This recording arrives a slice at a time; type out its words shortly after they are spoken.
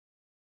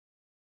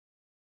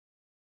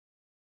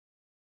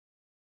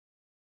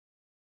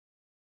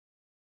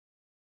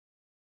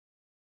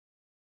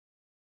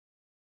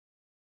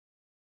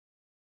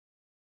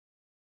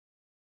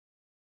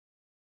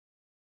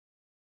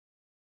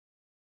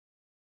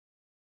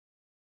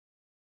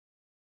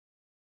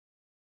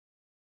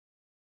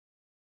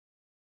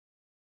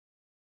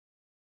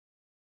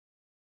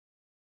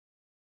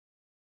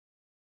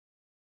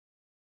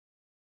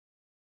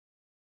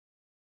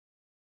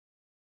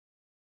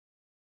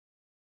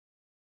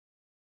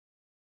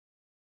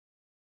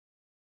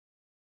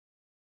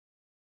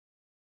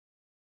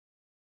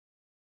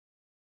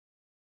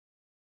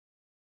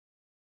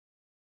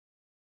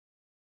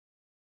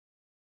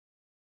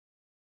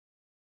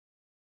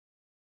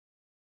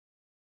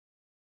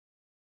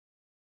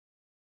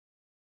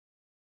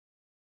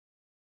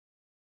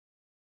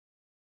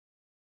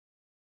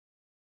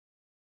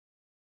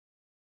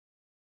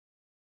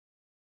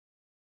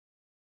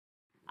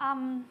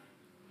Um,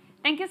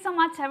 Thank you so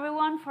much,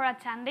 everyone, for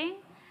attending.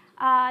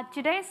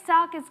 Today's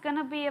talk is going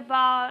to be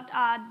about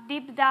a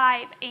deep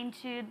dive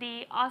into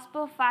the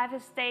OSPO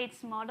 5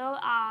 states model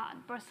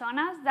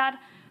personas that,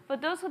 for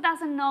those who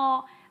doesn't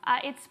know,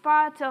 it's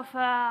part of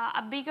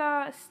a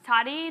bigger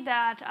study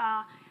that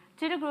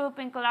TODO group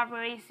in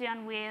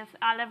collaboration with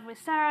Aleph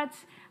Research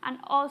and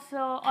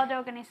also other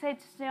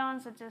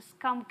organizations such as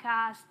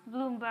Comcast,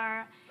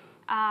 Bloomberg,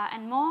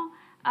 and more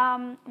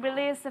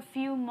released a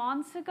few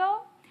months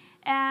ago.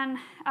 And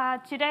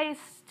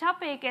today's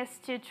topic is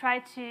to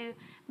try to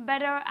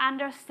better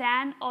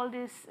understand all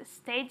these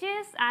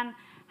stages and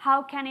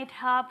how can it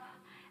help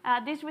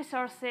these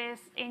resources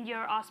in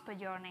your OSPO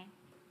journey.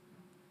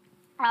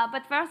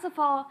 But first of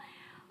all,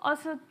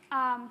 also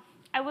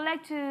I would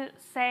like to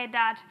say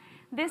that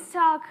this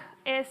talk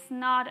is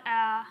not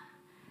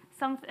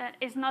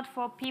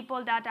for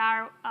people that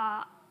are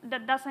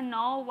that doesn't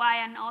know why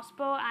an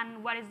OSPO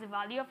and what is the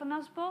value of an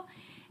OSPO.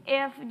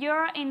 If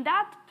you're in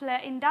that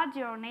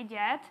journey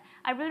yet,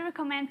 I really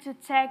recommend to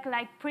check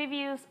like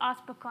previous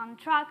OSPOCon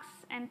tracks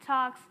and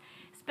talks,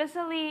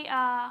 especially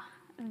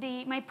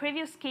my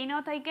previous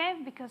keynote I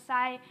gave, because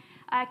I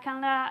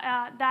kind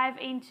of dive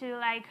into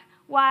like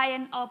why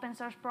an open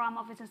source program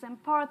office is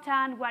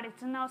important, what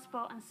is an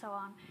OSPO, and so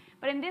on.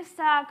 But in this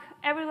talk,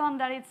 everyone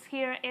that is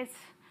here is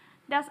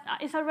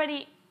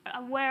already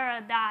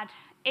aware that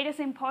it is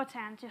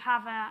important to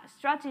have a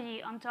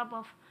strategy on top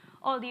of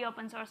all the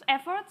open source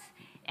efforts,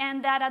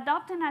 and that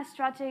adopting a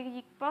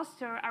strategic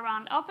posture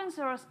around open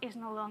source is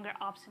no longer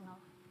optional.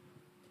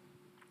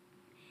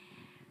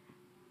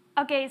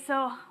 Okay,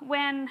 so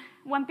when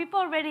people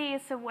already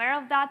is aware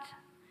of that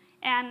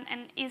and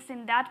is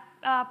in that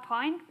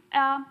point,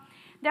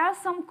 there are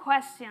some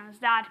questions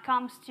that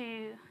comes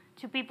to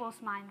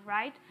people's mind,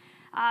 right?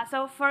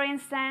 So for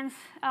instance,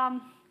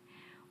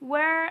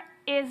 where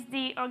is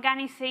the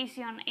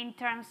organization in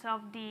terms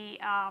of the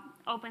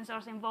open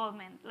source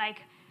involvement?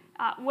 Like,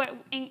 what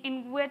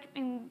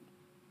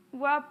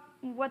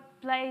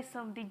place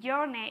of the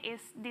journey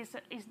is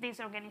this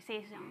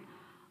organization?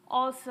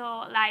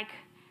 Also, like,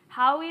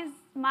 how is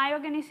my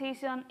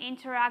organization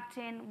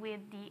interacting with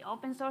the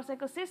open source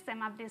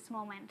ecosystem at this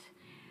moment?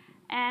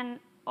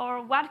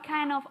 Or what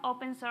kind of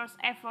open source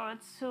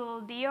efforts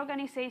should the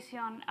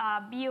organization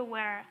be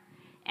aware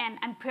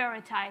and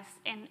prioritize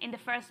in the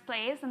first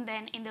place and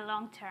then in the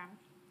long term?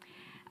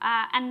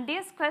 And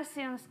these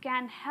questions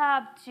can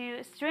help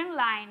to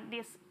streamline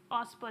this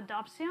OSPO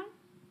adoption.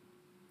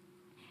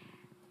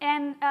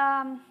 And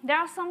there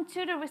are some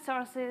TODO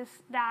resources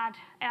that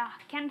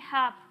can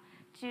help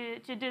to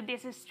do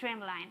this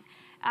streamline.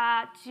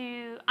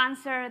 To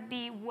answer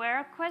the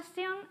where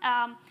question,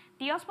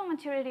 the OSPO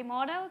maturity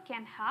model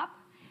can help.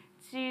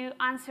 To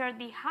answer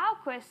the how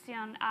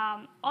question,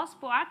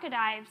 OSPO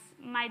archetypes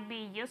might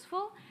be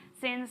useful,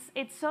 since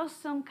it shows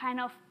some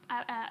kind of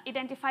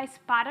identifies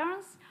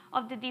patterns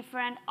of the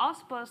different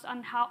OSPOs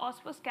and how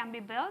OSPOs can be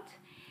built.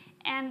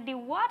 And the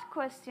what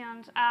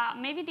questions,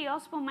 maybe the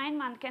OSPO mind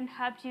map can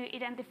help you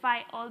identify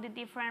all the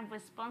different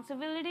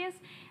responsibilities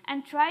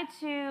and try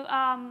to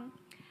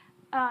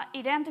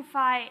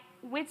identify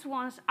which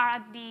ones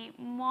are the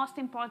most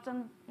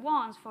important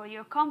ones for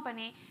your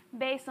company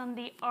based on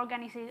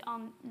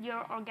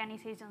your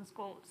organization's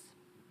goals.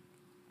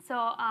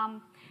 So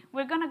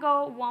we're going to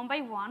go one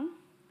by one.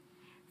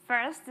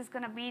 First is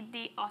going to be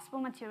the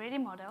OSPO maturity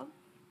model.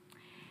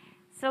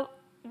 So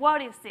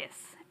what is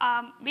this?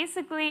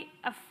 Basically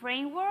a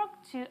framework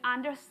to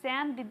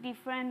understand the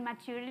different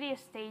maturity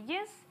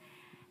stages,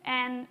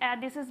 and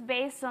this is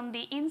based on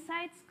the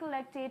insights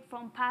collected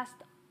from past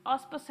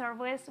OSPO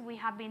surveys we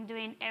have been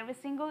doing every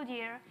single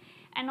year,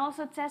 and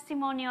also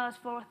testimonials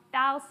for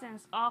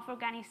thousands of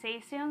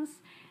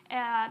organizations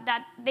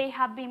that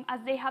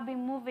as they have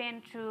been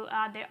moving through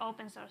their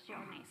open source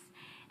journeys.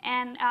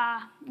 And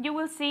you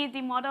will see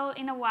the model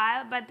in a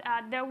while, but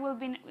there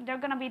are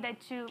going to be the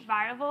two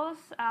variables.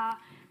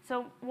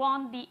 So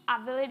one, the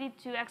ability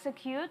to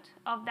execute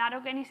of that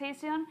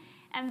organization,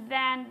 and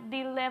then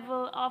the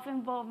level of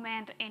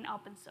involvement in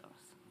open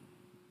source.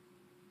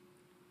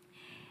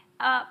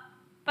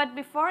 But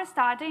before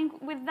starting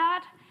with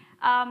that,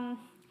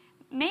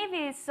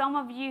 maybe some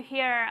of you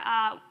here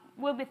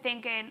will be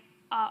thinking,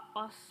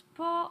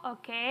 OSPO,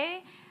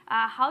 okay.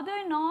 How do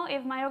I know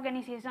if my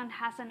organization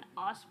has an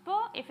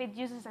OSPO if it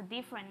uses a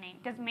different name?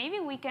 Because maybe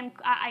we can,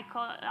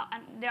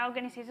 there are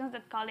organizations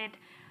that call it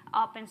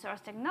Open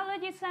Source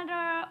Technology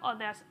Center, or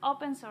there's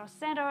Open Source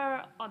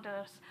Center, or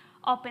there's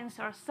Open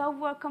Source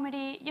Software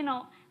Committee. You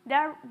know,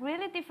 there are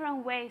really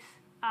different ways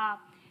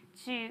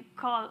to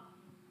call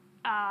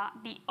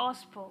the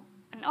OSPO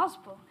an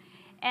OSPO.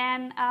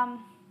 And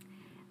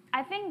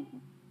I think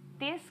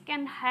this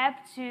can help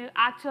to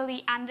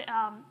actually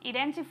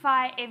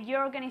identify if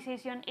your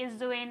organization is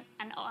doing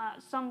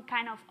some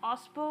kind of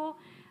OSPO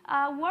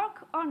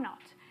work or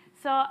not.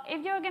 So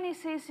if your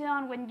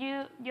organization, when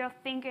you're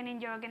thinking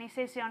in your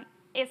organization,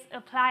 is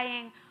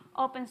applying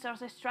open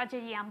source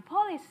strategy and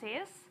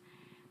policies,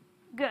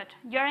 good,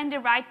 you're in the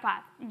right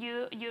path.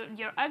 Your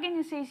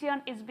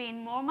organization is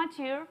being more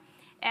mature,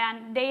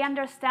 and they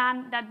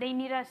understand that they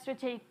need a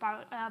strategic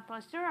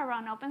posture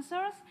around open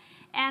source,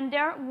 and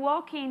they're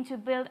working to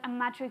build a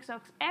matrix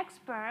of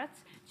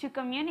experts to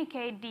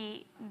communicate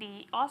the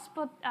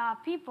OSPO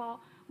people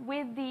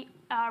with the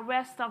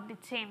rest of the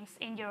teams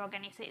in your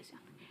organization.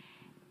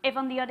 If,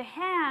 on the other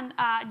hand,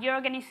 your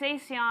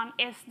organization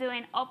is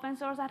doing open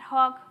source ad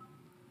hoc,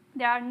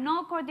 there are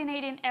no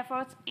coordinating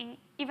efforts,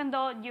 even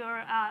though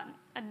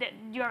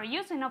you're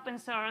using open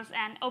source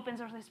and open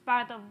source is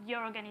part of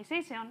your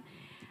organization,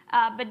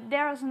 but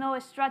there is no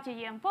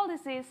strategy and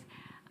policies,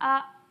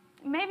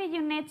 maybe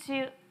you need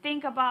to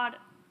think about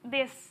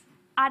this,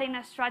 adding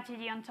a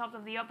strategy on top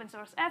of the open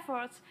source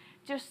efforts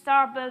to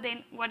start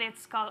building what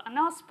it's called an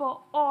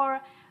OSPO,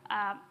 or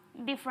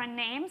different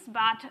names,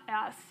 but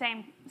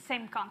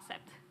same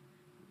concept.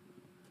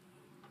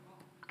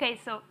 Okay,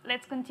 so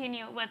let's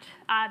continue with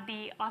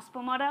the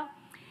OSPO model.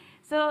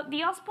 So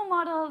the OSPO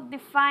model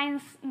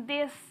defines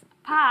this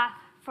path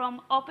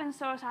from open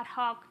source ad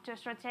hoc to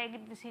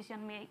strategic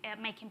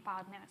decision-making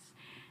partners.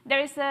 There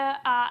is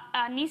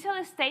an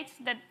initial stage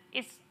that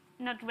is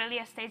not really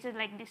a stage, it's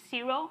like the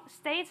 0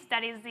 stage,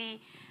 that is the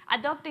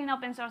adopting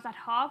open source ad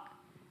hoc.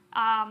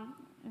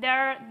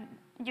 There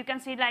you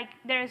can see like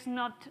there is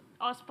not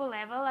OSPO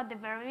level at the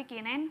very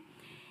beginning.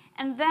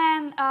 And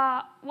then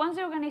once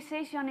the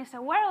organization is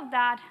aware of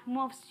that,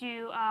 moves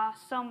to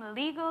some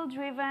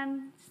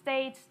legal-driven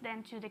stage,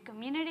 then to the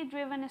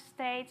community-driven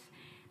stage,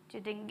 to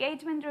the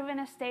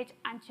engagement-driven stage,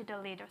 and to the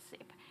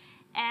leadership.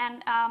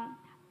 And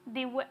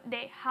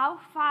how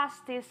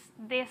fast is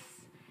this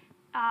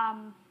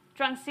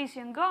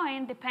transition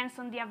going depends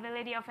on the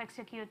ability of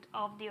execute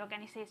of the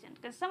organization.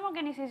 Because some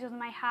organizations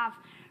might have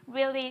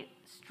really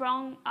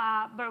strong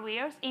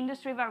barriers,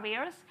 industry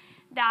barriers,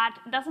 that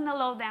doesn't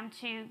allow them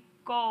to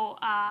go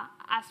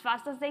as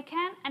fast as they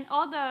can, and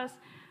others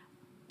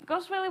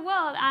goes really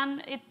well,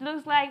 and it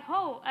looks like,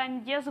 oh,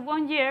 in just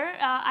 1 year,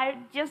 I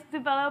just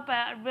developed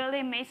a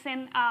really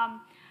amazing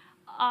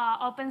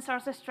open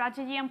source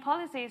strategy and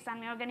policies,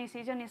 and the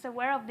organization is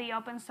aware of the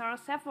open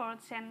source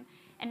efforts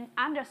and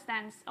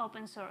understands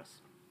open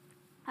source.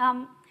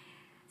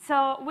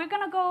 So we're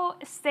going to go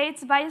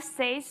stage by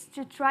stage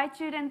to try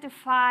to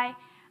identify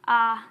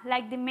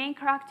like the main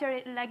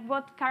character, like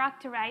what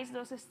characterize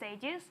those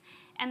stages,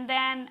 and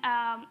then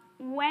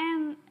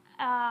when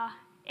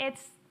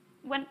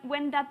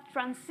that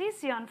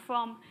transition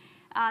from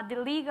the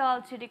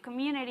legal to the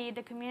community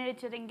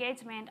to the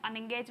engagement, and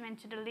engagement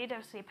to the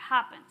leadership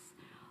happens.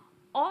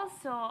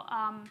 Also,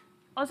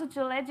 also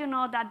to let you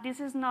know that this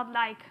is not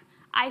like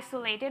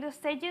isolated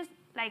stages.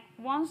 Like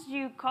once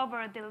you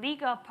cover the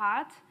legal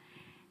part,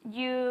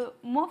 you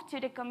move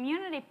to the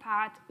community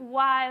part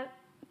while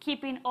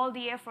keeping all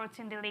the efforts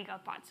in the legal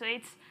part. So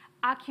it's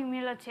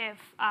accumulative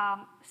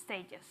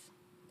stages.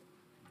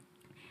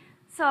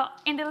 So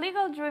in the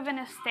legal-driven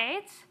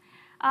stage,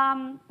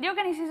 the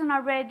organization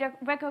already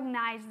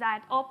recognized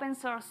that open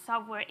source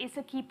software is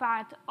a key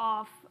part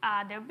of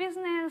their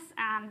business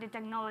and the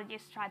technology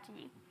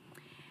strategy.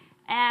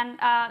 And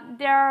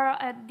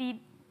the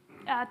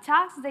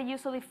tasks they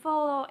usually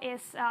follow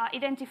is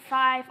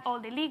identify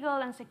all the legal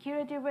and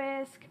security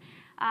risk,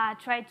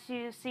 try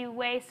to see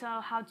ways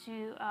of how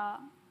to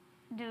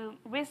do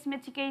risk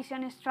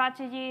mitigation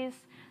strategies.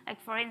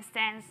 Like for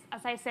instance,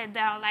 as I said,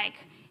 there are like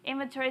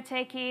inventory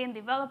taking,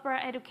 developer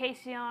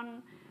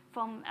education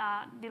from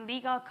the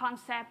legal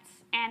concepts,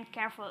 and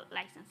careful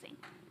licensing.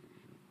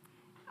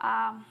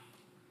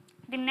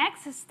 The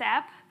next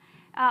step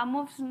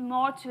moves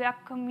more to a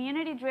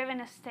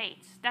community-driven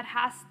stage that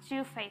has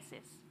 2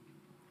 phases.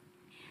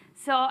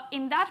 So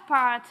in that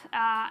part,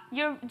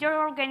 your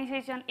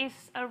organization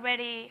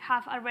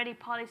have already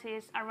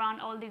policies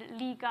around all the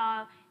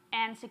legal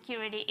and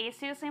security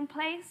issues in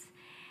place,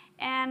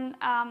 and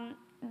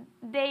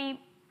they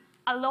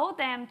allow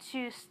them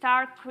to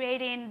start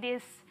creating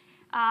these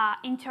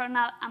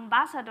internal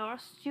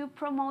ambassadors to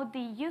promote the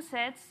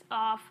usage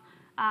of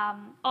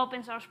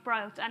open source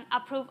products and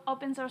approve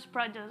open source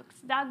projects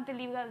that the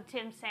legal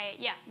team say,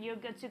 yeah, you're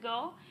good to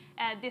go.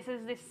 This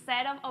is the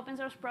set of open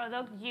source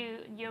product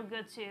you're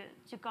good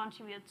to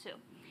contribute to.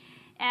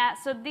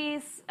 So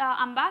these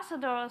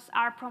ambassadors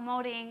are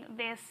promoting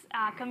this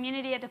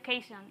community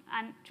education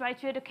and try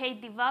to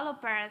educate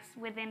developers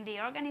within the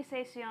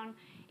organization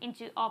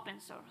into open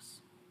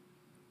source.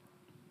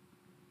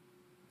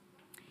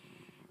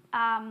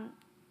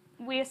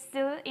 We're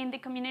still in the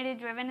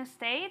community-driven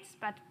stage,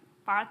 but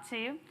part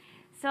 2.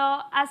 So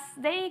as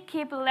they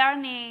keep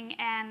learning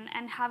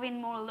and having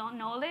more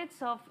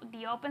knowledge of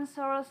the open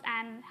source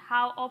and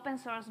how open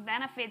source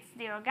benefits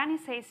the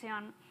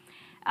organization,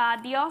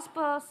 the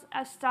OSPOs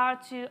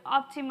start to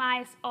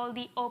optimize all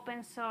the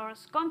open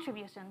source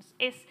contributions.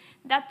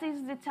 That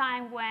is the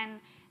time when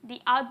the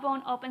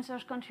outbound open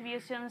source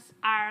contributions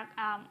are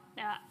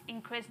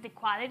increase the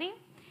quality,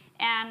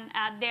 and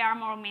they are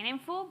more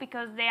meaningful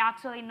because they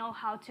actually know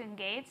how to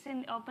engage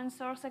in the open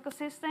source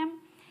ecosystem.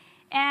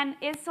 And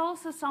it's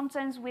also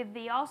sometimes with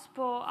the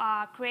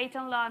OSPO create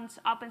and launch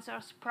open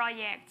source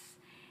projects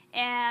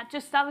to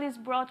establish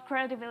broad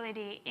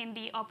credibility in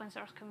the open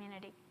source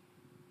community.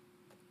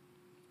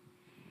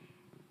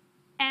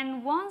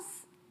 And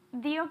once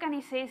the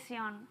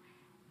organization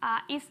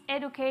is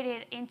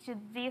educated into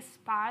this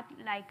part,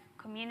 like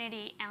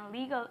community and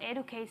legal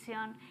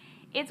education,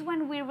 it's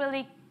when we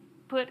really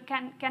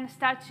can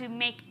start to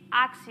make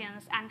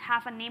actions and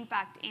have an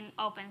impact in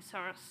open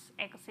source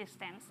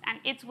ecosystems. And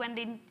it's when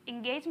the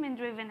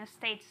engagement-driven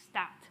stage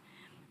starts.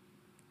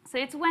 So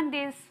it's when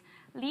these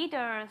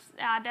leaders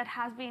that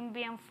has been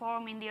being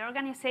formed in the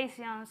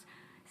organizations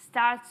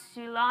start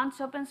to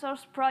launch open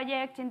source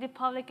projects in the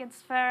public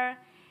sphere,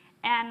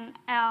 and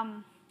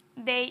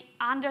they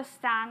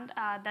understand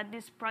that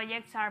these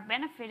projects are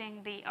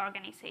benefiting the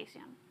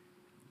organization.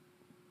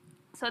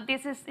 So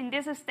in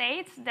this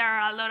stage, there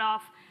are a lot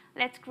of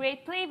let's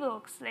create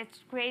playbooks, let's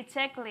create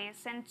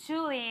checklists and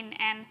tooling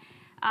and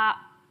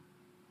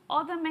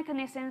other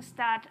mechanisms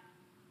that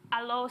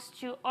allows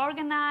to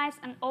organize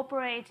and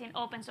operate in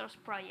open source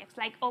projects,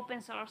 like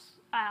open source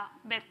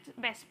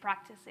best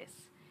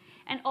practices.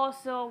 And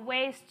also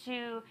ways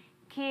to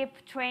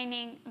keep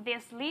training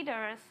these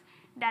leaders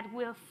that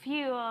will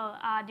fuel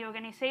the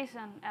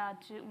organization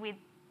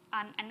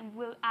and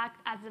will act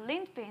as the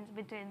linchpins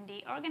between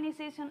the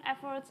organization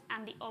efforts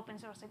and the open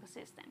source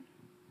ecosystem.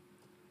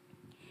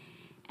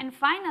 And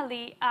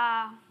finally,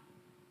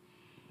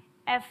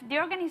 if the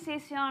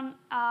organization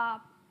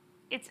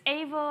is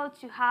able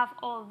to have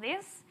all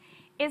this,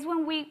 is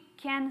when we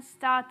can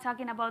start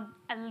talking about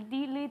a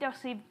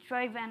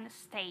leadership-driven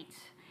state.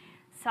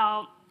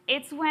 So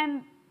it's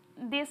when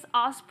this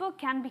OSPO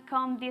can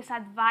become this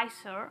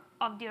advisor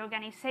of the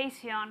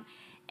organization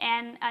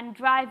and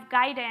drive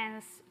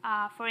guidance,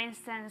 for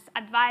instance,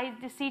 advise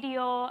the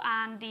CTO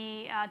and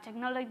the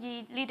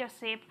technology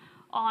leadership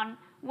on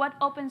what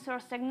open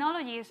source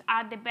technologies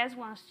are the best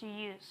ones to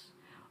use,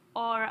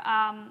 or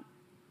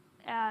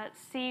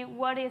see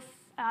what is,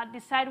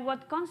 decide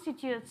what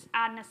constitutes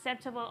an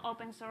acceptable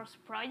open source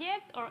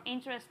project or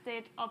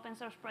interested open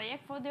source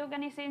project for the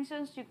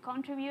organizations to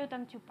contribute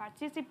and to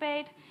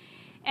participate,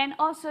 and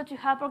also to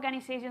help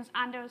organizations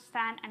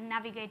understand and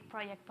navigate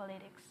project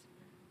politics.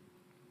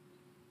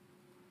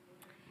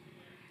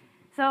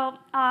 So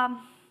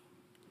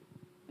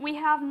we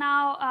have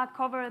now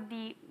covered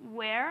the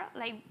where,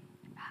 like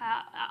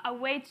a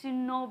way to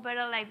know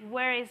better, like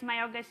where is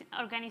my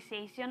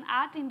organization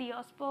at in the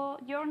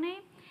OSPO journey.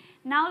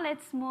 Now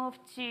let's move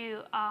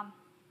to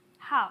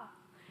how.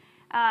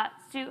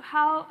 To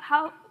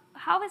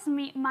how is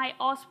my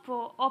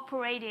OSPO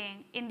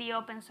operating in the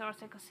open source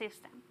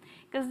ecosystem?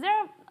 Because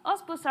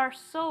OSPOs are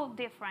so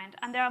different,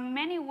 and there are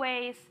many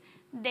ways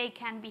they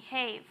can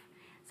behave.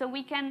 So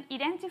we can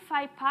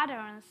identify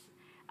patterns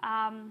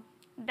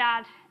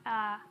that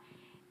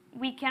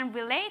we can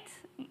relate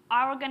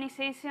our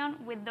organization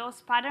with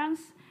those patterns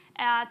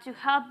to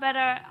help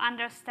better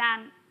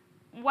understand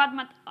what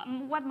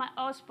my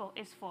OSPO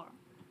is for.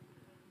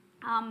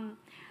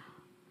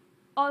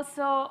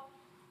 Also,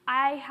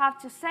 I have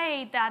to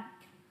say that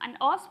an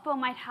OSPO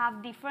might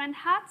have different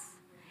hats,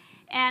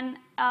 and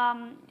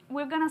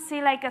we're going to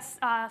see like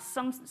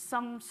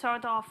some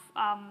sort of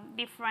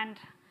different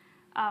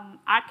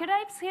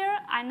archetypes here.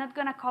 I'm not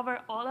going to cover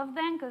all of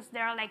them because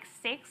there are like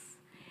 6.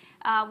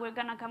 We're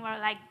going to cover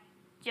like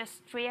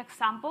just 3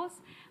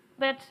 examples.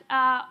 But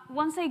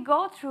once I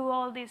go through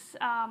all these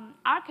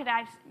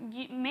archetypes,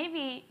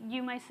 maybe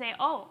you might say,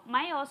 oh,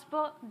 my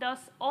OSPO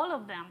does all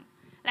of them.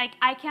 Like,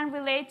 I can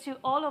relate to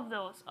all of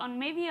those. Or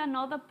maybe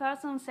another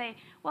person say,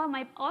 well,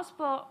 my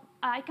OSPO,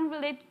 I can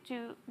relate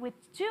with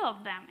 2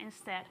 of them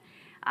instead.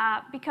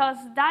 Because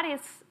that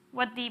is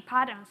what the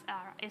patterns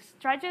are, is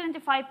try to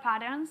identify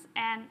patterns,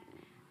 and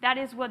that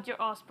is what your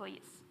OSPO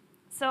is.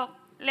 So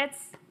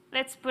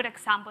let's put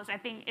examples. I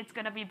think it's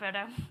going to be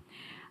better.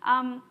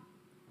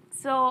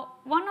 So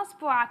one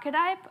OSPO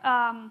archetype,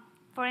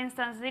 for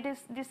instance,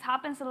 this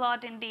happens a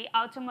lot in the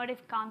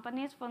automotive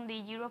companies from the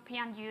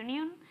European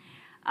Union,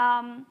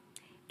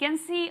 can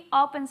see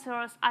open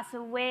source as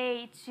a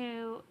way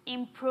to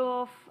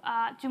improve,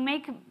 to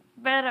make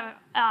better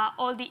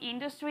all the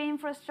industry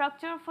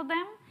infrastructure for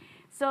them.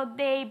 So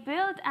they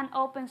build an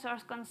open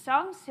source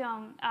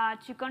consortium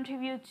to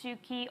contribute to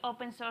key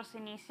open source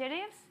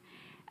initiatives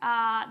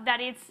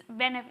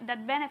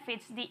that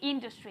benefits the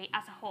industry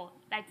as a whole.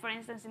 Like, for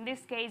instance, in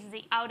this case,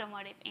 the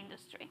automotive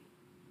industry.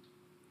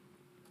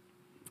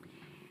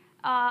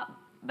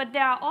 But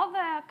there are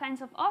other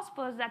kinds of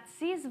OSPOs that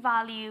sees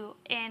value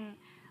in,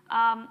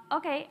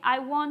 okay, I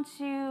want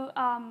to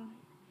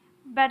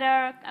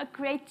better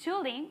create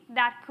tooling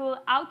that could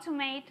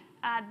automate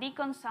the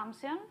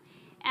consumption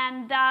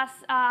and thus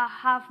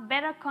have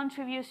better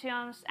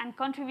contributions and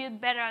contribute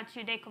better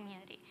to the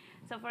community.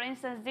 So for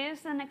instance, this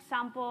is an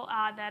example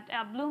that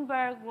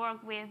Bloomberg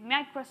worked with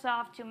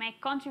Microsoft to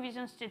make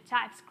contributions to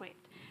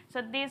TypeScript.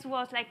 So this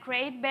was like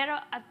create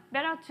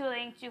better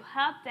tooling to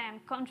help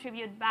them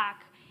contribute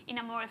back in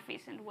a more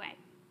efficient way.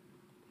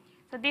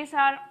 So these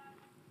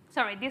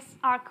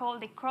are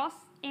called the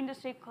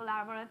cross-industry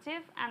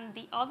collaborative, and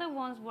the other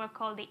ones were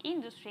called the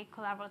industry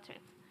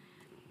collaborative.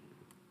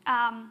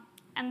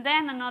 And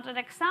then another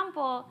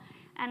example,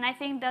 and I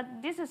think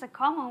that this is a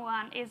common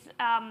one, is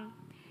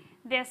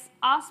these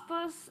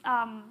OSPOs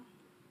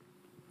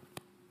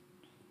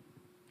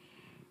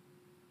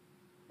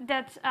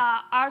that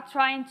are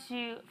trying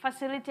to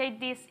facilitate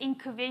this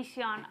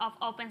incubation of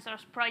open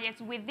source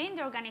projects within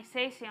the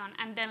organization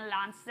and then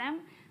launch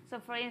them. So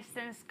for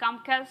instance,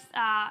 Comcast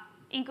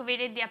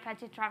incubated the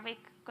Apache Traffic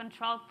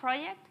Control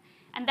project,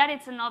 and that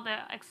is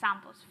another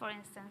example, for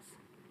instance.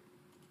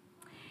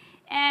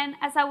 And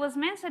as I was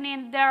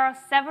mentioning, there are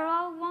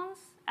several ones.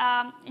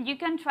 You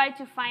can try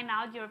to find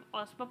out your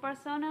OSPO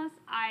personas.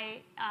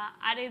 I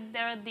added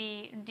there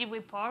the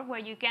report where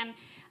you can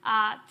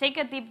take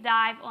a deep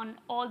dive on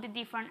all the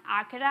different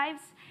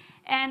archetypes.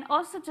 And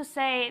also to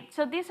say,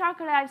 so these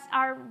archetypes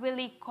are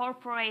really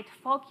corporate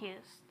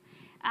focused,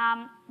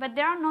 but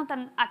they are not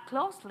a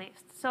closed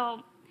list.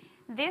 So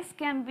this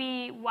can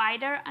be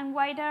wider and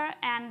wider,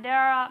 and there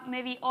are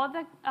maybe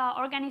other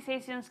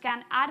organizations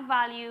can add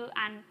value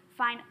and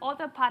find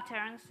other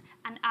patterns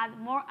and add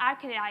more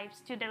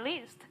archetypes to the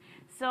list.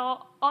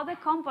 So other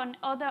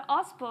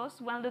OSPOs,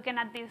 when looking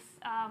at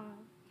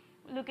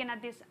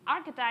these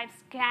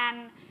archetypes,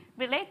 can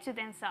relate to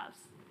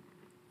themselves.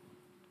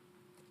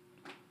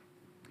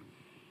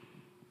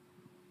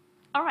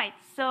 All right,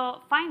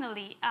 so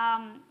finally,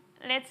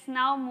 let's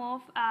now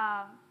move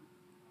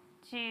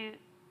to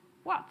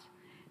what?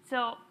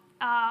 So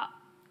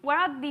what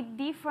are the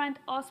different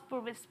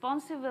OSPO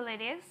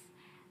responsibilities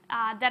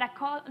that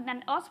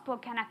an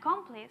OSPO can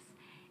accomplish,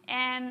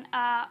 and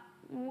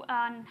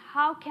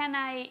how can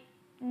I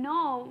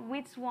know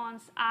which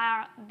ones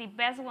are the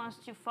best ones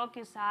to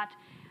focus at,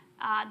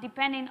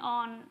 depending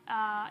on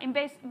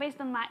based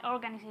on my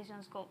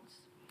organization's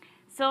goals.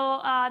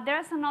 So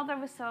there's another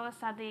resource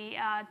at the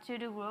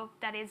TODO group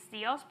that is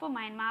the OSPO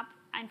mind map.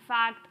 In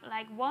fact,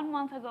 like 1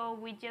 month ago,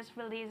 we just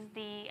released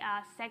the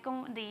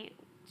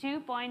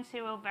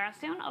 2.0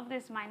 version of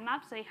this mind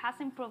map, so it has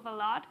improved a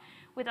lot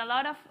with a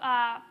lot of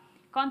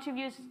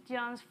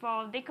contributions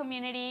from the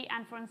community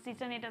and from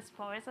seasoned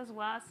explorers as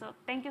well. So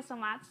thank you so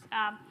much.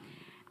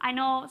 I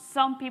know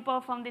some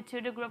people from the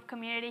TODO group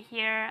community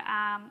here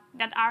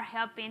that are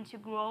helping to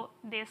grow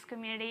this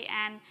community,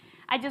 and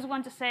I just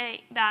want to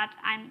say that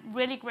I'm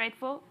really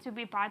grateful to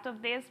be part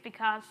of this,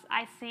 because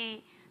I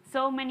see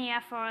so many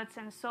efforts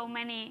and so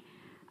many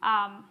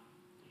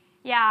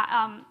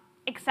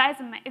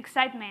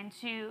excitement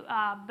to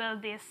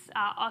build this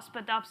OSPO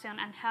adoption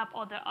and help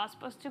other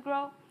OSPOs to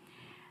grow.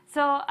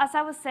 So as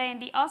I was saying,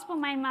 the OSPO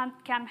mind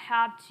map can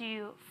help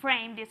to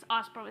frame these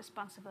OSPO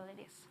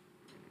responsibilities.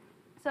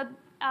 So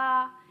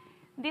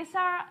these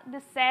are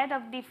the set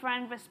of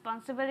different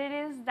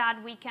responsibilities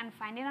that we can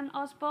find in an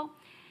OSPO.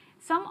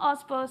 Some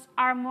OSPOs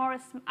are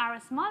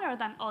smaller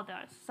than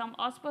others. Some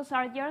OSPOs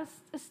are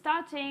just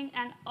starting,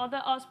 and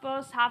other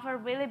OSPOs have a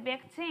really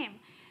big team.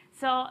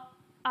 So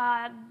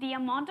the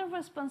amount of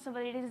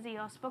responsibilities the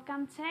OSPO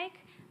can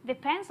take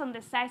depends on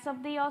the size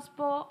of the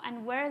OSPO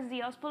and where is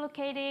the OSPO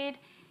located,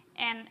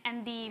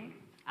 and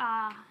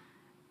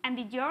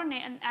the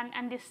journey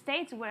and the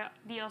stage where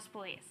the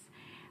OSPO is.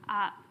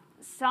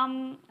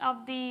 Some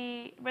of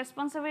the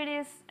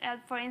responsibilities,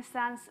 for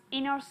instance,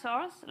 inner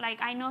source, like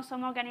I know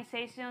some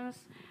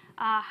organizations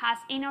has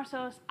inner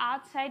source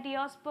outside the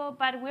OSPO,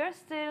 but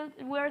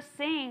we're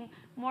seeing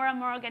more and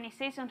more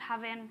organizations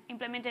having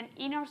implemented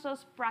inner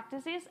source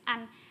practices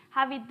and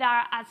have it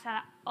there as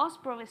an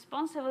OSPO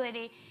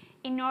responsibility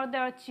in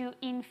order to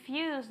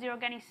infuse the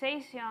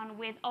organization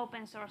with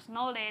open source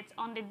knowledge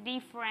on the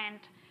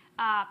different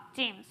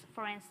teams,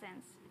 for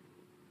instance.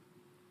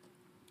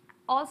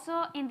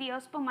 Also, in the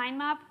OSPO mind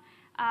map,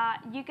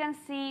 you can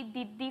see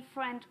the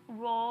different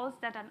roles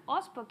that an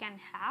OSPO can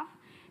have,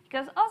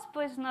 because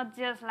OSPO is not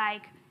just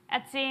like a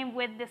team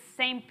with the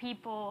same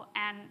people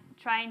and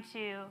trying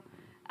to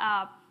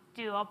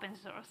do open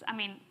source. I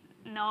mean,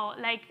 no,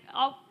 like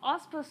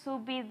OSPO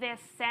should be the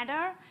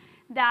center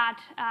that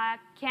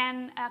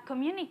can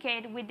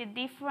communicate with the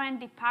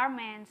different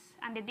departments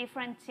and the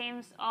different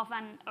teams of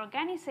an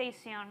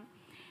organization.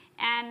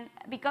 And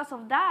because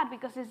of that,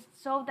 because it's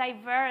so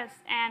diverse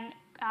and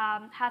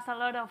has a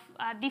lot of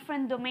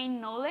different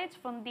domain knowledge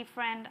from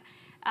different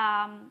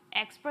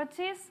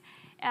expertise,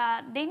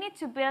 they need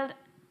to build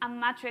a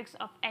matrix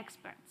of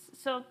experts.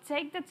 So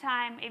take the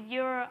time, if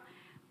you're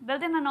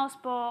building an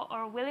OSPO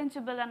or willing to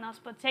build an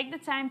OSPO, take the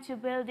time to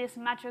build this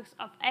matrix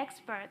of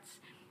experts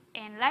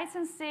in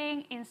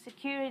licensing, in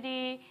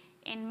security,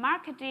 in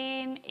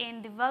marketing,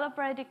 in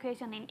developer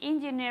education, in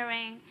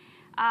engineering,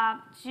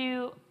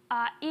 to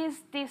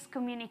ease this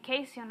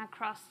communication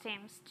across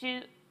teams,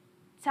 to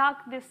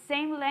talk the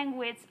same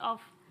language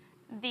of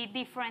the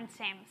different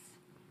teams.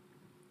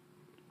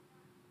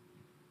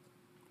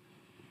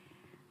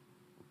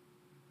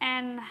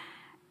 And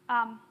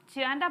to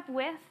end up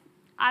with,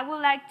 I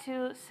would like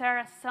to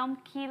share some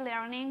key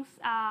learnings.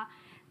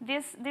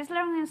 These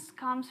learnings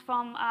comes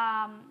from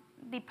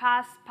the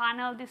past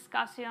panel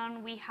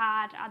discussion we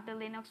had at the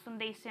Linux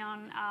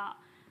Foundation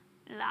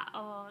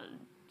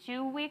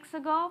 2 weeks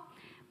ago,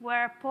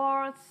 where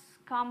ports,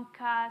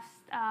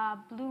 Comcast,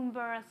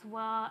 Bloomberg as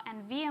well,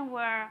 and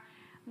VMware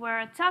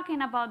were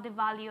talking about the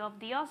value of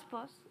the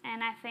OSPOs,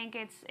 and I think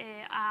it's,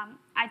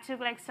 I took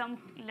like some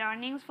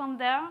learnings from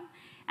there,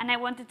 and I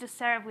wanted to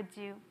share with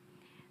you.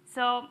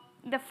 So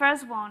the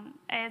first one,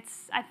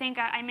 it's, I think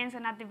I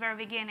mentioned at the very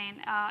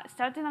beginning,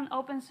 starting an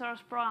open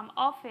source program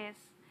office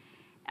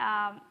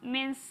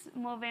means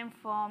moving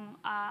from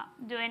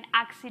doing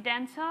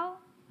accidental,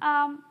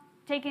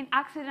 taking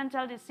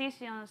accidental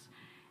decisions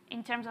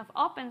in terms of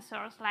open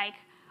source, like,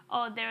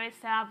 oh, there is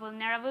a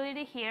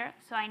vulnerability here,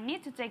 so I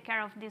need to take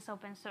care of this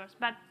open source.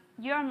 But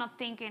you're not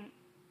thinking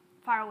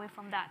far away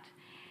from that.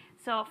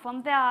 So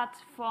from that,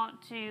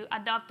 to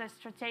adopt a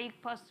strategic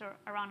posture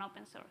around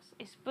open source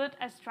is put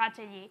a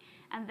strategy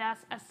and thus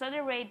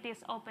accelerate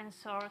this open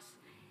source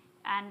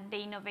and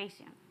the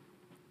innovation.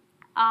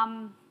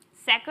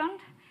 Second,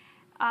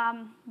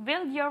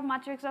 build your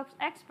matrix of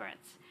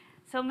experts.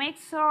 So make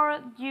sure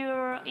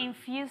you're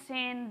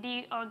infusing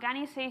the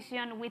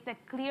organization with a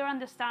clear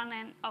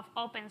understanding of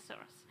open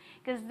source,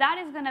 because that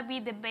is going to be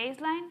the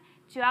baseline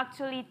to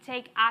actually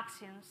take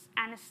actions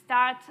and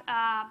start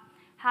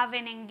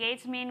having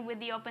engagement with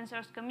the open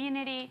source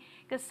community,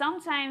 because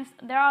sometimes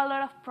there are a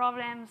lot of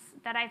problems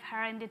that I've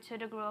heard in the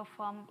TODO group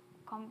from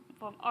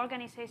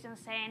organizations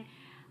saying,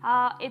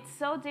 it's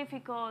so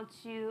difficult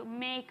to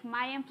make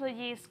my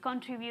employees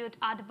contribute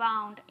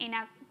outbound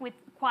with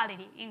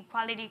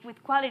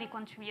quality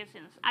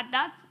contributions. And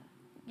that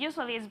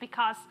usually is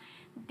because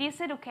this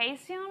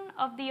education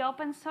of the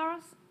open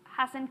source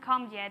hasn't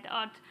come yet,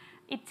 or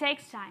it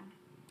takes time.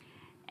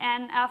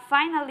 And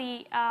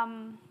finally,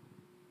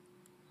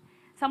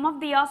 some of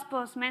the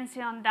OSPOs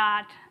mentioned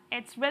that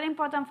it's really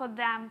important for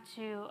them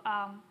to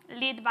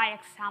lead by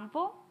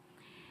example,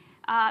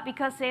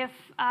 because if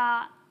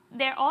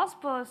their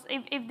OSPOs,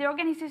 if the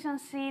organization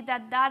see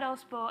that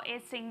OSPO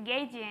is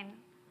engaging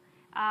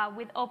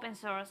with open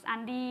source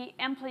and the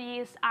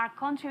employees are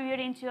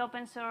contributing to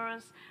open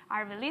source,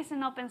 are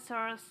releasing open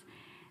source,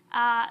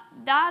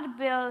 that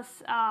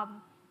builds,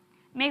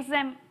 makes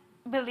them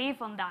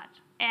believe on that.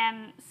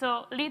 And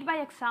so lead by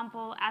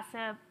example as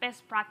a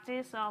best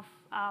practice of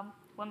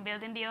when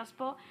building the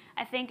OSPO,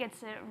 I think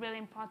it's a really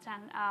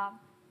important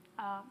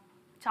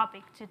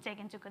topic to take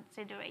into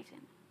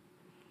consideration.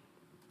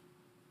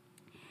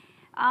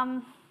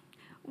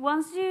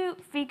 Once you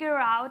figure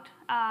out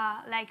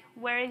like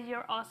where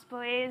your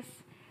OSPO is,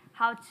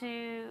 how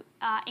to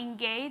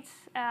engage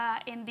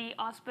in the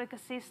OSPO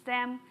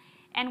ecosystem,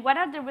 and what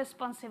are the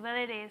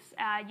responsibilities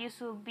you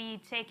should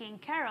be taking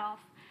care of,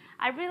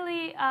 I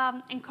really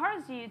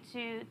encourage you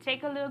to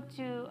take a look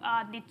to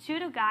the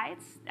TODO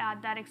guides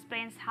that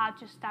explains how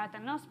to start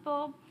an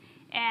OSPO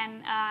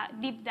and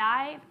deep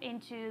dive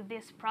into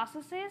these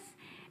processes,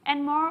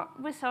 and more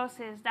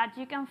resources that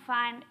you can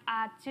find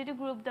at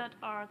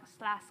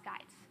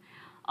todogroup.org/guides.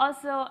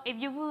 Also, if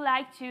you would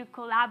like to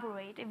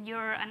collaborate, if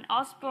you're an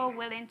OSPO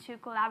willing to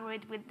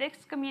collaborate with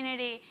this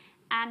community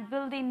and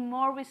building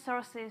more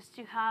resources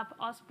to help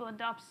OSPO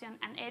adoption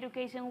and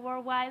education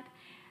worldwide,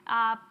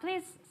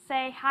 please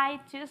say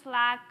hi to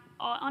Slack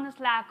or on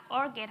Slack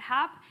or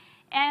GitHub,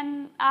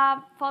 and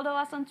follow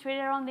us on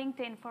Twitter or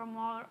LinkedIn for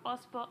more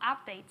OSPO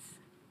updates.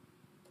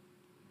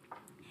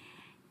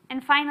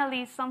 And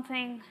finally,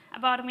 something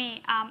about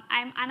me.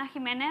 I'm Ana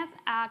Jimenez,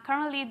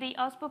 currently the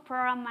OSPO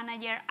program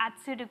manager at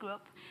TODO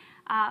Group.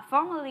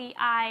 Formerly,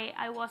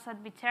 I was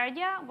at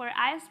Vitergia, where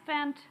I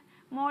spent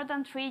more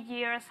than 3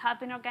 years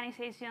helping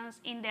organizations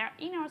in their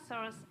inner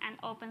source and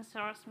open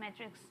source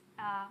metrics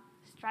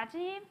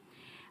strategy.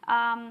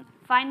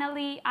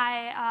 Finally,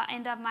 I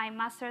ended up my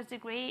master's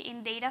degree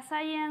in data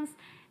science,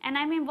 and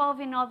I'm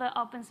involved in other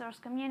open source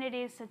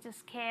communities such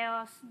as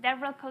Chaos,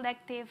 DevRel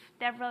Collective,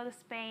 DevRel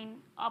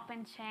Spain,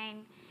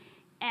 OpenChain,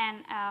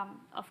 and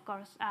of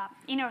course,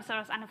 Inner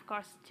Source, and of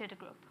course, TODO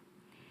Group.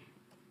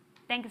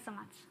 Thank you so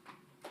much.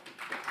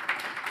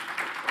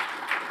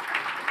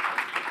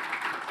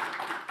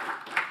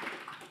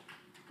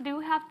 Do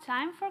we have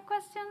time for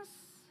questions?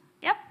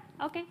 Yep,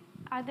 okay.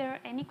 Are there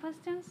any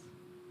questions?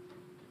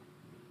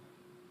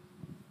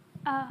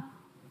 Thank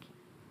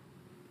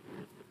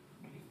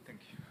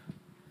you.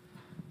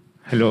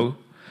 Hello.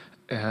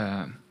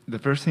 The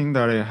first thing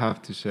that I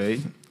have to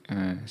say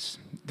is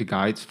the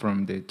guides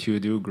from the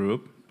TODO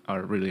group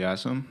are really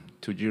awesome.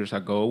 2 years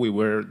ago, we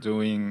were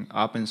doing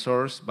open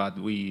source, but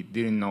we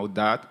didn't know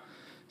that.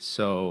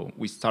 So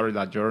we started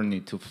a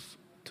journey to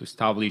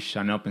establish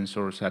an open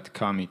source at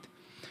Commit.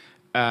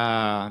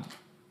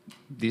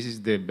 This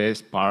is the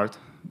best part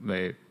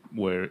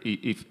where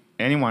if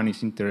anyone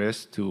is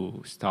interested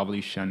to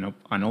establish an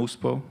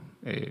OSPO,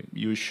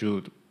 you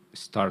should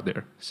start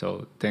there.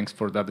 So thanks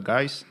for that,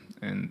 guys,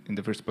 and in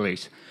the first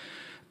place.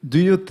 Do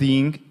you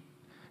think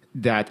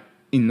that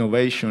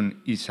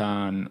innovation is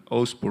an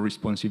OSPO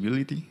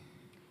responsibility?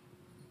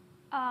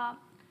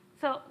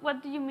 So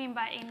what do you mean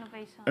by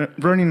innovation?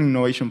 Running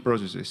innovation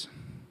processes.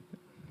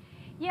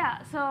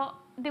 Yeah, so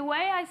the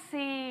way I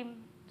see,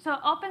 so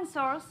open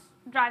source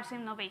drives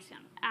innovation.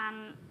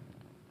 And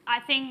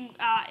I think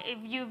if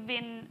you've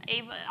been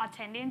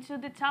attending to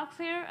the talks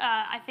here,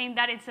 I think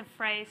that it's a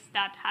phrase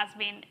that has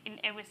been in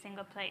every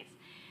single place.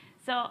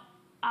 So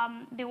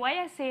the way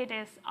I see it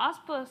is,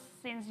 OSPO,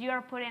 since you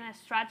are putting a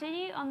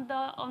strategy on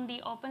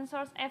the open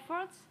source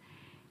efforts,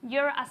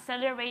 you're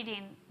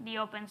accelerating the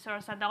open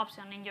source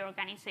adoption in your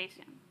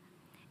organization.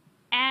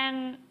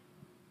 And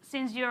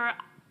since you're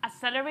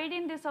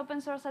accelerating this open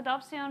source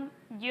adoption,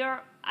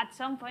 you're at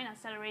some point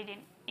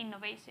accelerating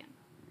innovation.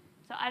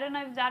 So I don't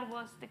know if that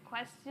was the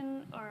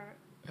question or...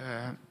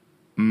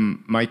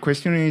 My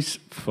question is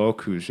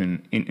focus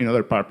in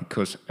other part,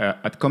 because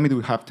at Commit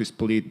we have to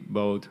split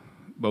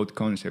both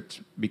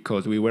concepts,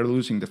 because we were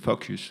losing the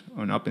focus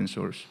on open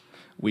source.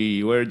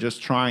 We were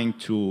just trying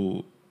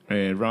to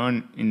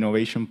run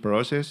innovation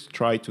process,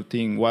 try to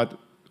think what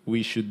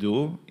we should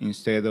do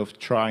instead of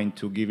trying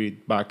to give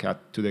it back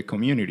to the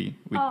community.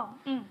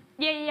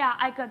 Yeah,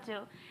 I got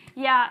you.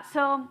 Yeah,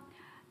 so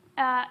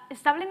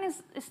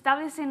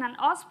establishing an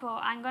OSPO,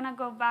 I'm gonna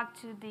go back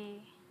to the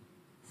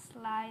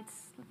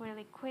slides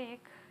really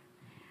quick.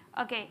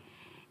 Okay,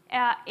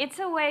 it's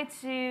a way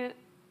to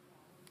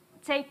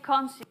take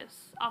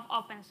conscious of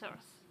open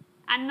source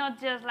and not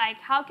just like,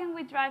 how can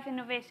we drive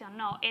innovation?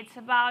 No, it's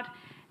about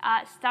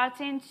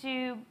starting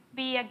to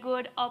be a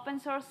good open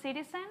source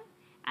citizen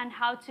and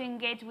how to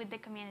engage with the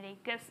community,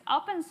 because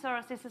open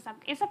source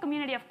is a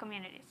community of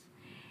communities.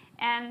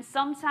 And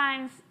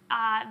sometimes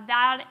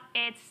that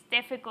it's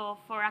difficult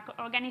for an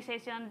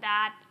organization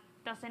that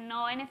doesn't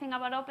know anything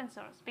about open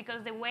source,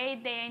 because the way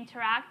they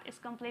interact is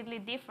completely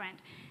different.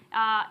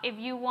 If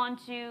you want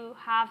to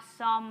have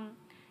some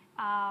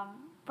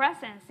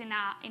presence in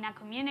a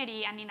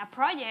community and in a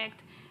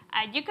project,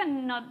 you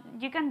cannot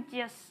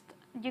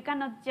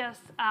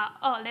just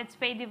oh, let's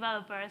pay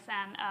developers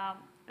and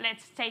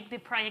let's take the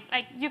project.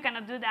 Like, you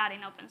cannot do that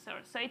in open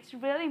source. So it's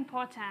really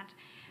important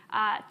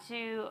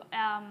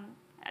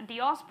the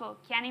OSPO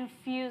can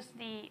infuse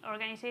the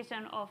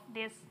organization of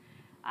this,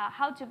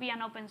 how to be a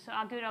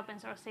good open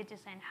source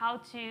citizen, how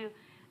to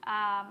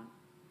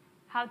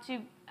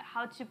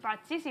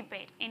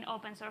participate in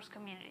open source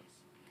communities.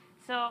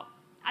 So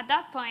at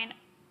that point,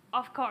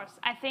 of course,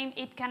 I think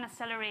it can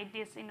accelerate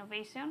this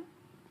innovation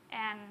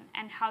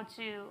and how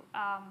to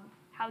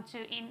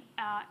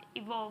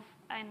evolve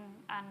and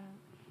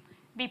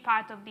be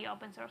part of the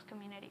open source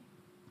community.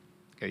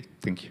 Okay,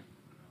 thank you.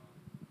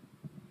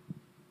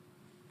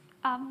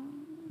 I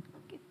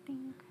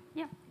think,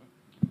 yeah.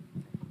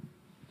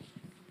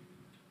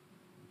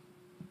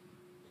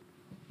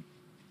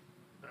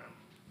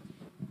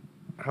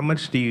 How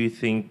much do you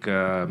think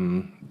I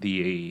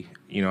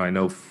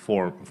know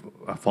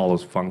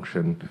follows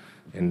function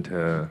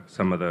into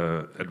some of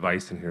the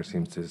advice in here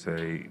seems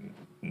to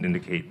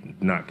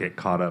indicate not get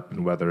caught up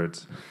in whether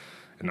it's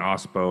an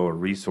OSPO or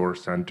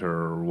resource center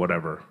or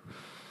whatever.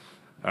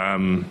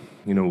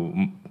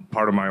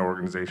 Part of my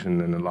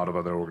organization and a lot of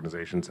other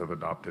organizations have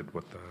adopted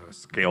what the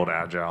scaled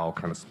agile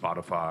kind of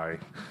Spotify,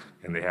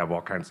 and they have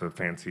all kinds of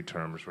fancy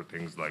terms for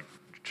things like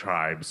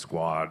tribes,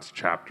 squads,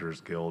 chapters,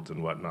 guilds,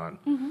 and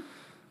whatnot.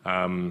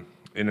 Mm-hmm.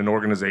 In an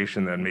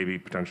organization that maybe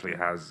potentially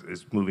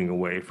is moving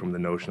away from the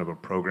notion of a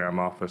program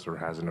office or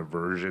has an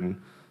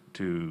aversion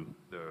to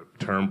the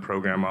term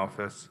program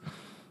office,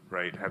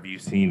 right? Have you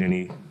seen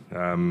any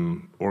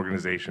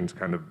organizations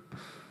kind of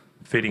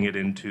fitting it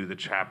into the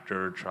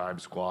chapter, tribe,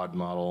 squad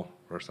model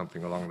or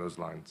something along those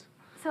lines?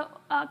 So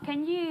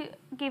can you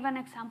give an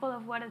example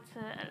of what it's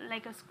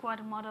like a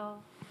squad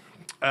model?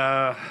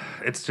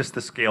 It's just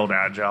the scaled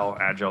agile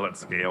at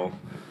scale,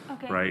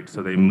 okay. Right?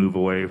 So they move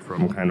away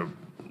from kind of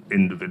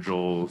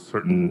individual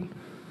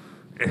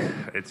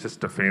it's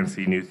just a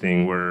fancy new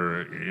thing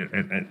where,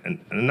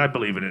 and I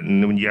believe in it,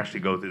 and when you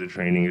actually go through the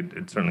training,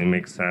 it certainly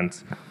makes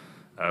sense.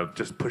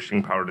 Just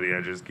pushing power to the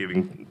edges,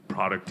 giving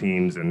product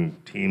teams and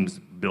teams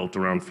built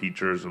around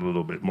features a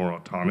little bit more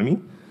autonomy,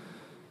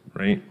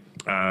 right?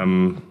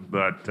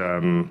 But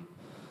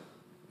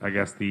I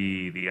guess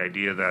the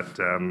idea that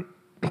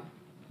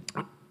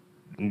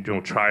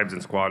tribes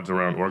and squads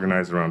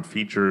organized around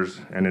features,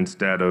 and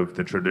instead of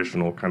the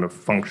traditional kind of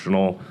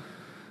functional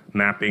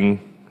mapping,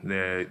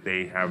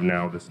 they have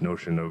now this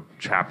notion of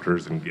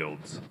chapters and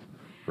guilds,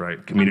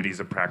 right?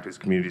 Communities of practice,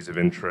 communities of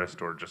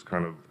interest, or just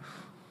kind of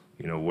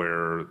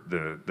where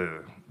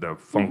the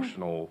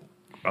functional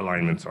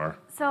alignments are.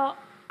 So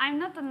I'm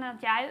not an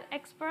agile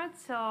expert,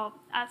 so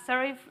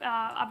sorry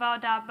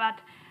about that,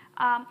 but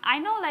I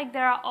know like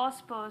there are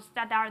OSPOs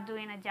that are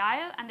doing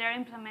agile and they're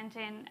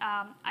implementing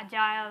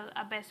agile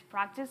best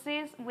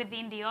practices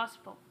within the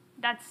OSPO.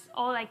 That's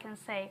all I can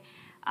say.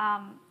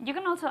 You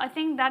can also, I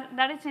think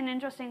that is an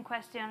interesting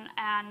question,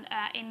 and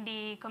in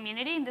the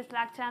community, in the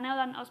Slack channel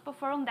and OSPO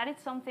forum, that is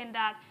something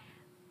that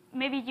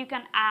maybe you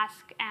can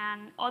ask,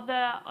 and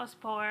other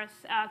OSPOers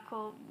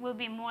will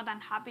be more than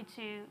happy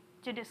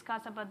to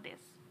discuss about this.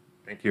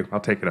 Thank you. I'll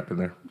take it up in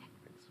there.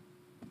 Thanks.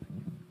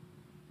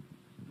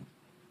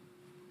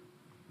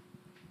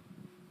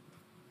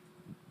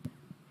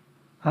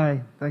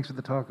 Hi, thanks for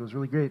the talk. It was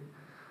really great.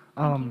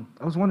 I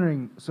was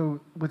wondering, so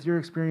with your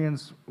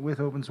experience with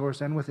open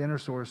source and with inner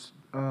source,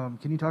 can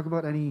you talk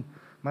about any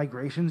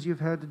migrations you've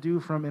had to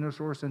do from inner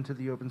source into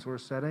the open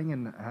source setting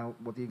and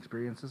what the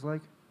experience is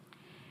like?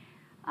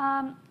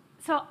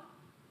 So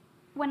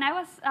when I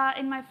was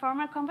in my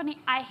former company,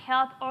 I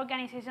helped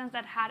organizations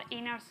that had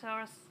inner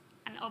source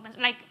and open.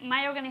 Like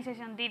my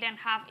organization didn't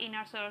have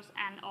inner source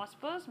and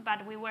OSPOs,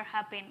 but we were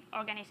helping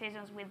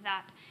organizations with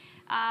that.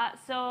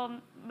 So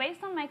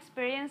based on my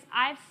experience,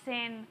 I've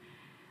seen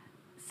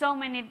so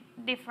many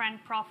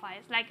different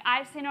profiles. Like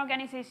I've seen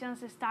organizations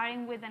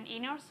starting with an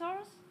inner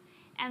source,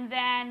 and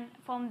then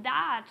from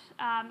that,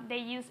 they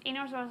use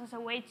inner source as a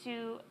way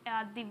to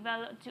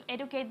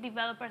educate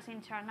developers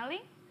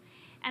internally.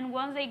 And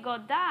once they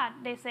got that,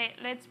 they say,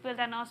 let's build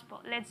an OSPO.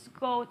 Let's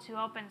go to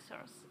open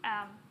source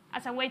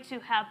as a way to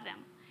help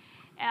them.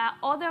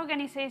 Other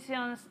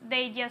organizations,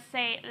 they just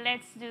say,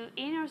 let's do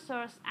inner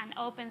source and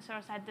open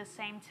source at the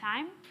same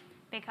time,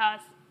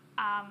 because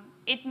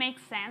it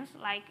makes sense.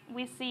 Like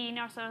we see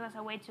inner source as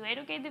a way to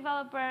educate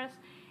developers,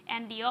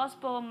 and the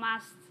OSPO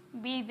must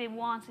be the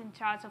ones in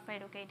charge of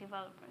educate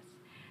developers.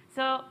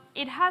 So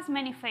it has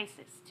many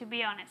faces, to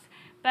be honest.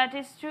 But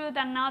it's true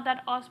that now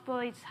that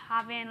OSPO is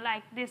having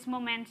like this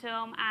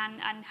momentum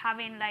and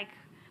having like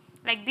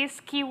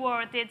this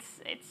keyword,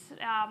 it's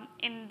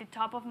in the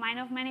top of mind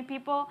of many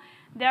people.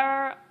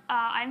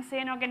 I'm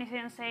seeing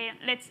organizations saying,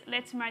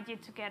 let's merge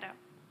it together,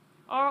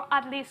 or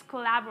at least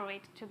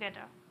collaborate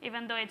together,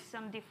 even though it's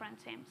some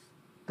different teams.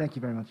 Thank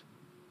you very much.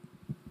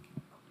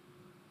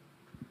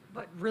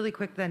 But really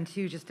quick then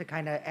too, just to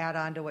kind of add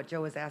on to what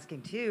Joe was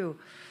asking too.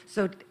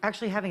 So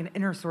actually having an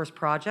inner source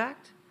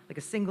project, like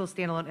a single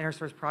standalone inner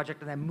source project,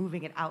 and then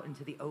moving it out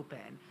into the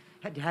open.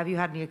 Have you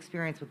had any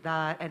experience with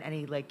that, and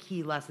any like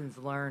key lessons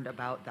learned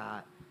about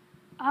that?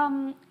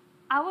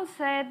 I will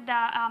say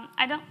that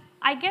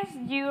I guess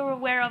you're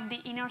aware of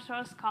the Inner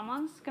Source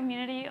Commons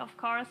community, of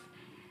course.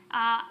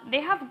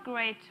 They have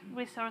great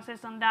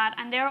resources on that,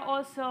 and they're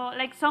also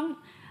like some.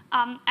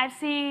 I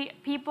see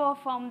people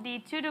from the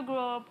TODO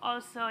group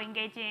also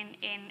engaging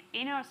in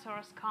Inner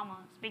Source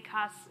Commons,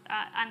 because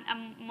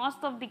and most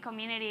of the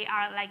community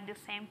are like the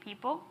same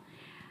people.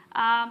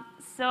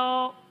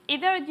 So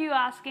either you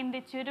ask in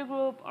the TODO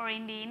group or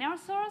in the Inner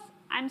Source,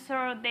 I'm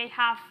sure they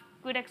have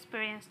good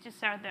experience to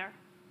share there.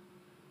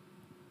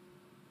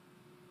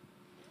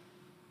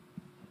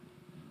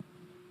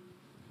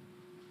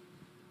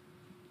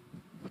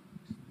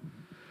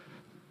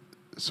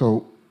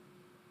 So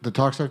the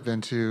talks I've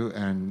been to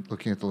and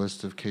looking at the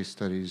list of case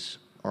studies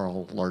are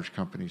all large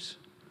companies.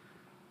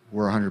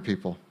 We're 100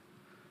 people.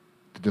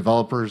 The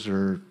developers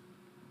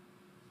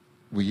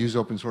we use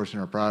open source in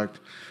our product.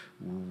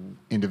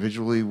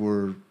 Individually,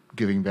 we're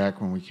giving back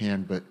when we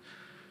can, but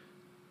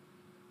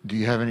do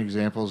you have any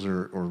examples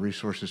or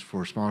resources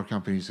for smaller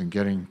companies in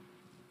getting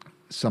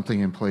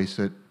something in place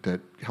that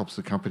helps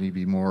the company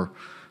be more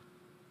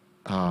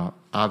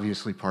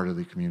obviously part of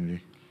the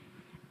community?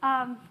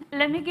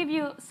 Let me give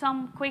you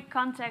some quick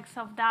context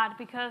of that,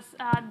 because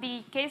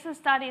the case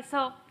study,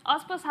 so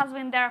OSPOS has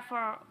been there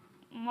for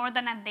more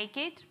than a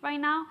decade right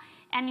now,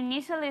 and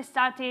initially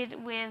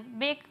started with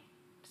big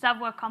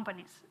software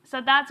companies.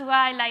 So that's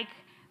why, like,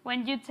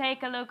 when you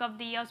take a look at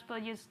the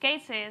OSPO use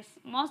cases,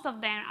 most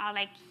of them are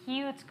like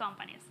huge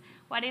companies.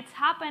 What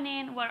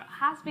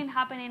has been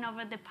happening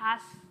over the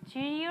past 2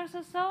 years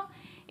or so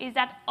is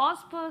that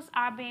OSPOs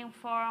are being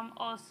formed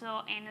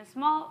also in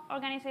small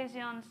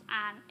organizations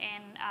and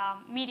in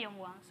medium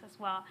ones as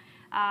well.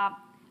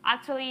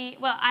 Actually,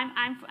 well,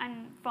 I'm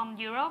from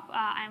Europe.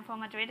 I'm from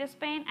Madrid,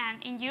 Spain,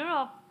 and in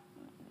Europe,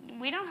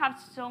 we don't have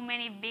so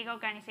many big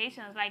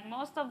organizations. Like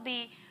most of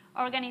the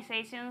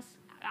organizations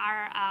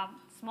are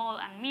small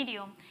and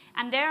medium,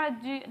 and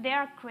they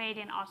are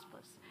creating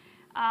OSPOs.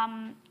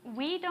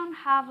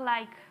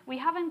 We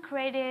haven't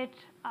created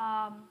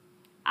a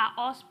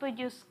OSPO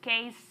use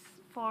case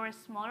for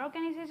small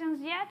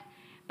organizations yet,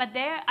 but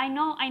I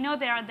know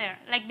they are there.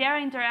 Like they're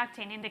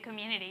interacting in the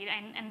community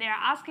and they're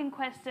asking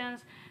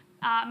questions.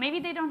 Maybe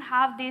they don't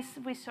have these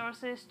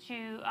resources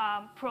to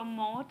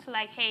promote,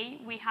 like,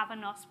 hey, we have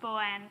an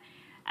OSPO and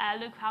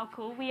look how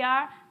cool we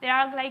are. They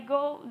are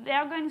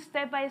going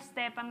step by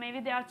step, and maybe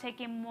they are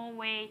taking more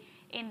way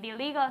in the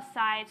legal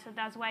side, so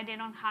that's why they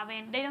don't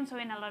show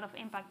in a lot of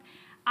impact.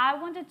 I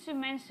wanted to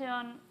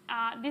mention,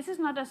 this is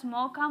not a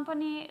small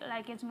company,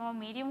 like it's more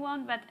medium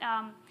one, but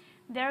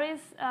there is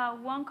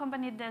one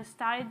company that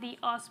started the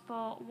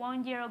OSPO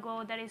 1 year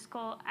ago that is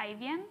called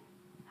Avian.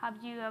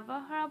 Have you ever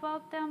heard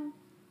about them?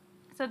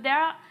 So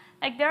they're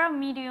a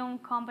medium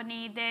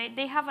company.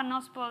 They have an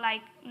OSPO,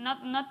 like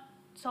not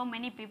so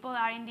many people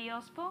are in the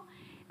OSPO,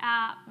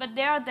 but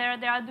they are there.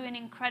 They are doing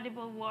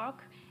incredible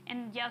work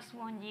in just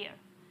 1 year.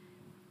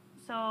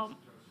 So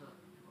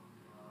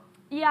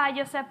yeah,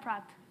 Josep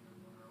Prat.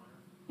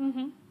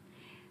 Mm-hmm.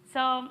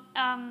 So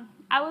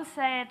I would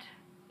say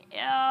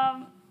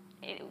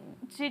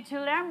to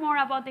learn more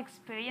about the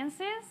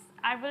experiences,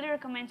 I really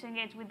recommend to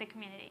engage with the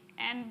community.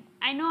 And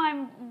I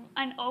know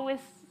I'm always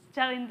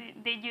telling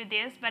you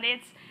this, but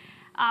it's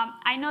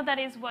I know that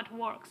is what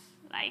works.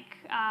 Like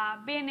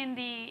being in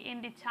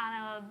the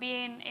channel,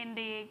 being in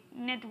the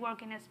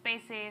networking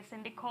spaces,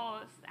 in the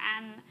calls,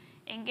 and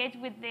engage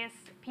with these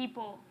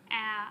people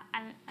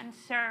and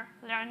share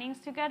learnings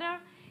together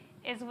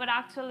is what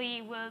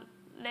actually will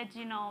let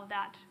you know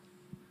that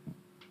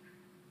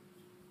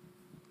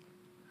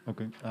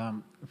Okay.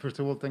 First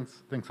of all,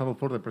 thanks a lot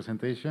for the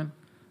presentation.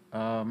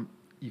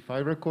 If I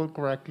recall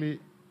correctly,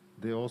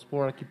 the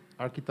OSPO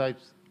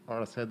archetypes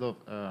are a set of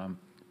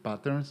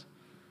patterns.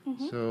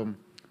 So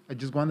I'm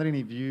just wondering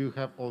if you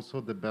have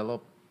also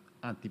developed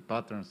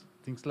anti-patterns,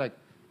 things like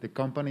the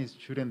companies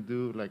shouldn't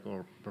do like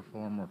or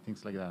perform or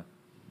things like that.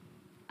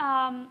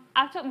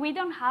 Actually, we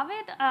don't have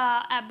it,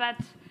 but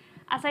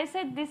as I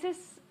said,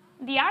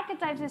 the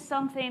archetypes is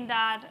something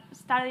that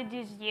started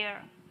this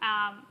year,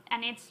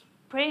 and it's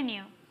pretty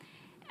new.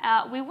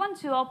 We want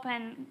to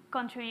open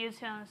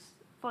contributions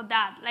for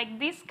that. Like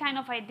these kind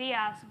of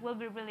ideas will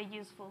be really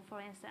useful,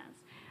 for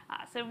instance.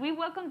 So we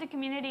welcome the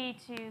community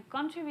to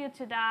contribute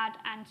to that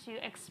and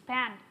to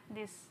expand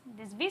this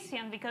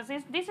vision, because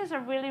this is a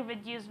really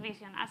reduced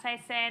vision. As I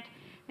said,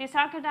 these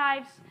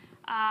archetypes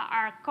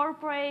are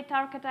corporate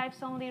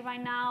archetypes only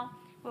right now.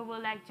 We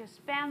would like to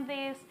expand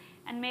this,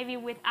 and maybe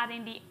with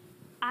adding the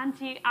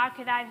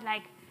anti-archetypes,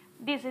 like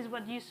this is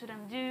what you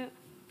shouldn't do.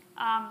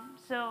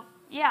 So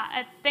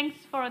yeah,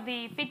 thanks for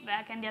the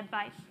feedback and the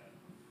advice.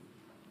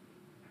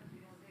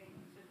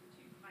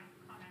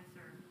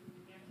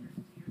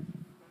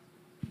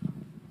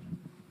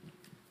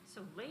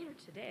 So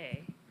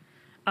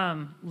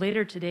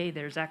later today,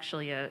 there's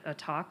actually a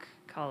talk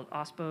called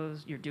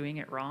OSPO's You're Doing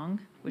It Wrong,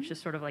 which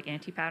is sort of like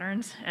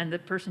anti-patterns. And the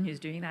person who's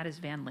doing that is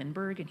Van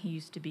Lindbergh, and he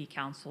used to be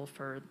counsel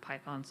for the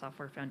Python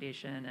Software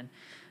Foundation and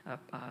a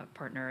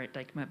partner at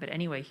Dykema. But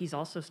anyway, he's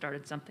also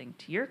started something.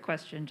 To your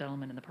question,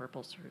 gentleman in the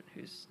purple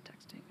who's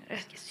texting,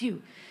 it's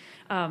you.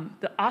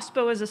 The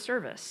OSPO as a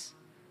service.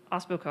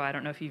 OSPOCo, I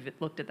don't know if you've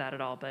looked at that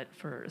at all, but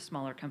for a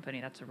smaller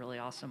company, that's a really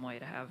awesome way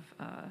to have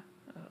a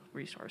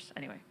resource.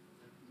 Anyway,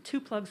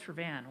 2 plugs for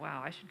Van.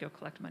 Wow, I should go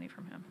collect money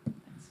from him.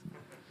 Thanks.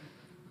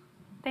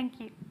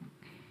 Thank you.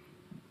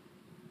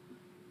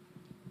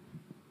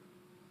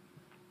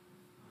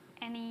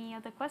 Any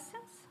other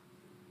questions?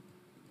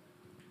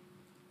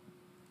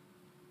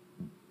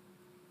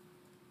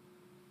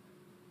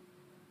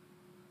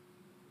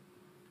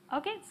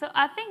 Okay, so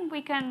I think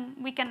we can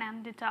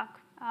end the talk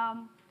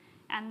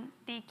and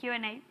the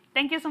Q&A.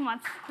 Thank you so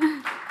much.